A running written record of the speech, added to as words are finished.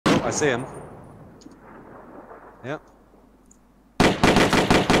I see him. Yep.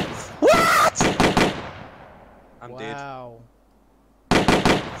 What? I'm dead. Wow.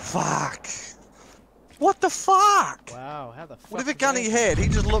 Fuck. What the fuck? Wow, how the fuck? Whatever gun he had, he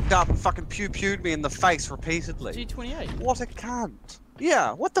just looked up and fucking pew-pewed me in the face repeatedly. G28. What a cunt.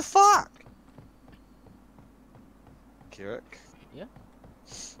 Yeah, what the fuck? Kirik? Yeah?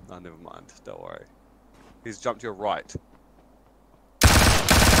 Oh, never mind. Don't worry. He's jumped to your right.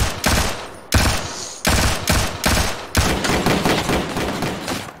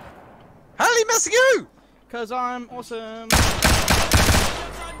 How did he miss you? Cause I'm awesome.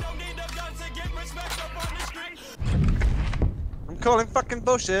 I'm calling fucking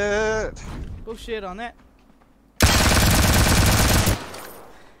bullshit. Bullshit on that.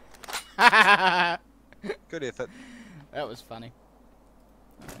 Good effort. That was funny.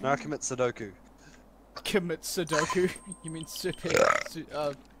 Now commit Sudoku. Commit Sudoku. You mean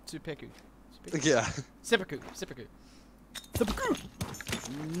Supeku? Supeku. Yeah. Seppuku. Seppuku. Seppuku.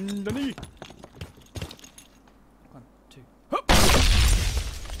 Nani? 1, 2. Hup.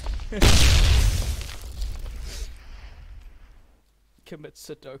 Commit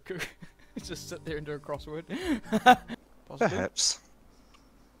Sudoku. Just sit there and do a crossword. Possibly. Perhaps.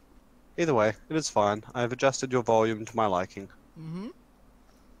 Either way, it is fine. I have adjusted your volume to my liking. Mm-hmm.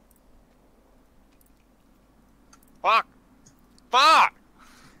 Fuck! Fuck!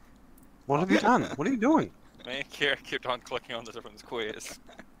 What have you done? What are you doing? Me and Kira kept on clicking on the different squares.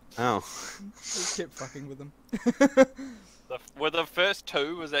 Oh. Just kept fucking with them. Were the first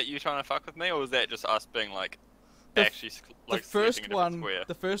two, was that you trying to fuck with me, or was that just us being like, actually like the first selecting a different one, square?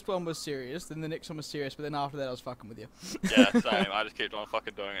 the first one was serious. Then the next one was serious. But then after that, I was fucking with you. Yeah, same. I just kept on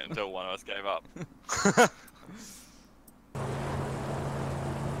fucking doing it until one of us gave up.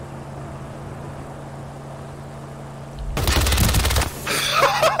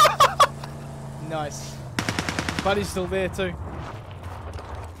 Nice. Buddy's still there too.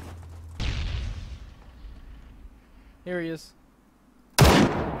 Here he is.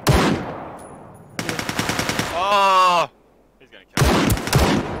 Oh! He's gonna kill me.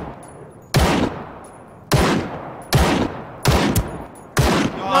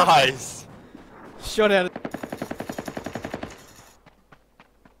 Nice! Shot out.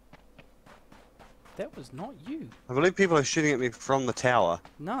 That was not you. I believe people are shooting at me from the tower.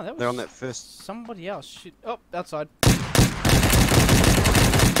 No, that was. They're on that first. Somebody else. Shoot. Oh, outside.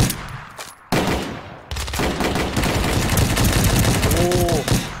 Oh,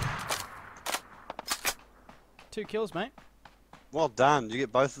 2 kills, mate. well done. Did you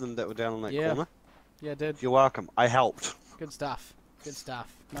get both of them that were down on that Yeah. corner? Yeah, dude. You're welcome. I helped. Good stuff. Good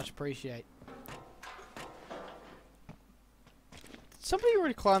stuff. Much appreciate. Somebody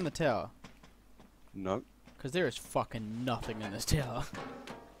already climbed the tower. No. Because there is fucking nothing in this tower.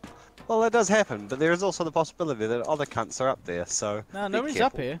 Well, that does happen, but there is also the possibility that other cunts are up there, so... No, be nobody's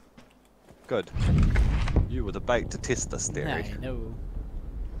up careful. here. Good. You were the bait to test this theory. No.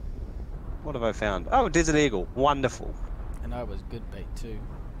 What have I found? Oh, Desert Eagle. Wonderful. And I was good bait too.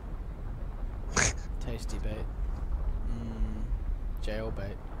 Tasty bait. Jail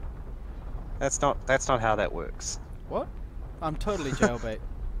bait. That's not how that works. What? I'm totally jail bait.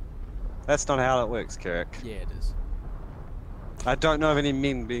 That's not how that works, Kirik. Yeah, it is. I don't know of any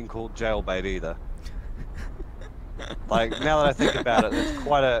men being called jailbait either. Like, now that I think about it, it's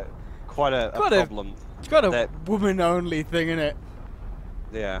quite a problem. It's got a that- woman-only thing in it.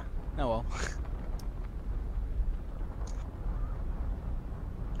 Yeah. Oh well.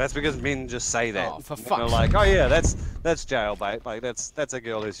 That's because men just say that. Oh, for They're fuck's like, oh yeah, that's jailbait. Like that's a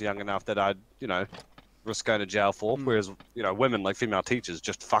girl who's young enough that I'd, risk going to jail for. Whereas, women like female teachers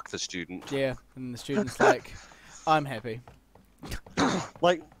just fuck the student. Yeah, and the student's like, I'm happy.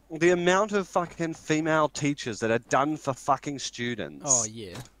 Like the amount of fucking female teachers that are done for fucking students. Oh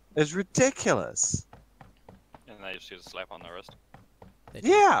yeah. Is ridiculous. And they just get a slap on the wrist.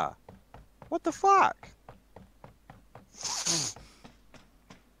 Yeah. What the fuck?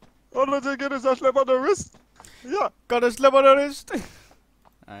 All I get is a slap on the wrist. Yeah. Got a slap on the wrist.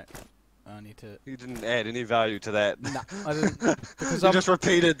 Alright. I need to. You didn't add any value to that. Nah, I didn't. Because You just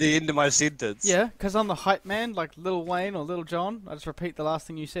repeated the end of my sentence. Yeah, because I'm the hype man, like Lil Wayne or Lil Jon. I just repeat the last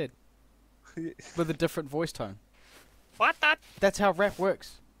thing you said. With a different voice tone. What the? That's how rap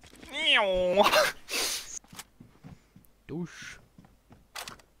works. Douche.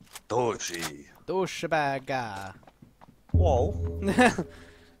 Doshi. Douchebaga. Whoa.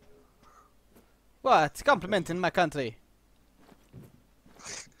 What? Complimenting my country.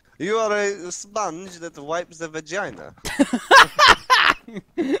 You are a sponge that wipes the vagina.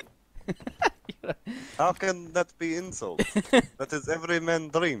 You're a How can that be insult? That is every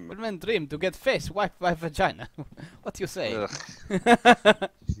man's dream. What man dream to get face wiped by vagina? What you say? Ugh.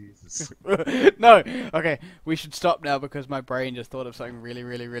 Jesus. No. Okay, we should stop now because my brain just thought of something really,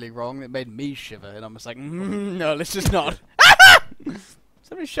 really, really wrong that made me shiver, and I'm just like, no, let's just not.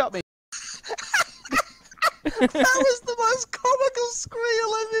 Somebody shot me. That was the most comical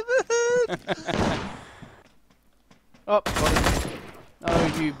squeal I've ever heard. Oh, got it.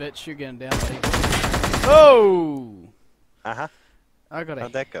 Oh, you bitch, you're getting down, buddy. Oh! Uh-huh. I got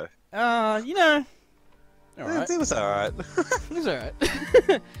How'd that go? you know. Alright. It was alright. It was alright.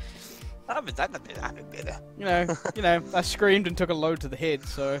 Oh. you know, I screamed and took a load to the head,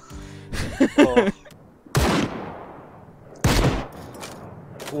 so.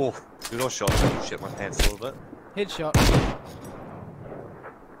 Oh, good old shot. Shit my pants a little bit. Headshot.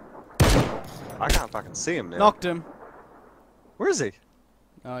 I can't fucking see him now. Knocked him. Where is he?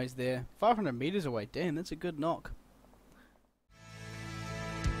 Oh, he's there. 500 meters away. Damn, that's a good knock.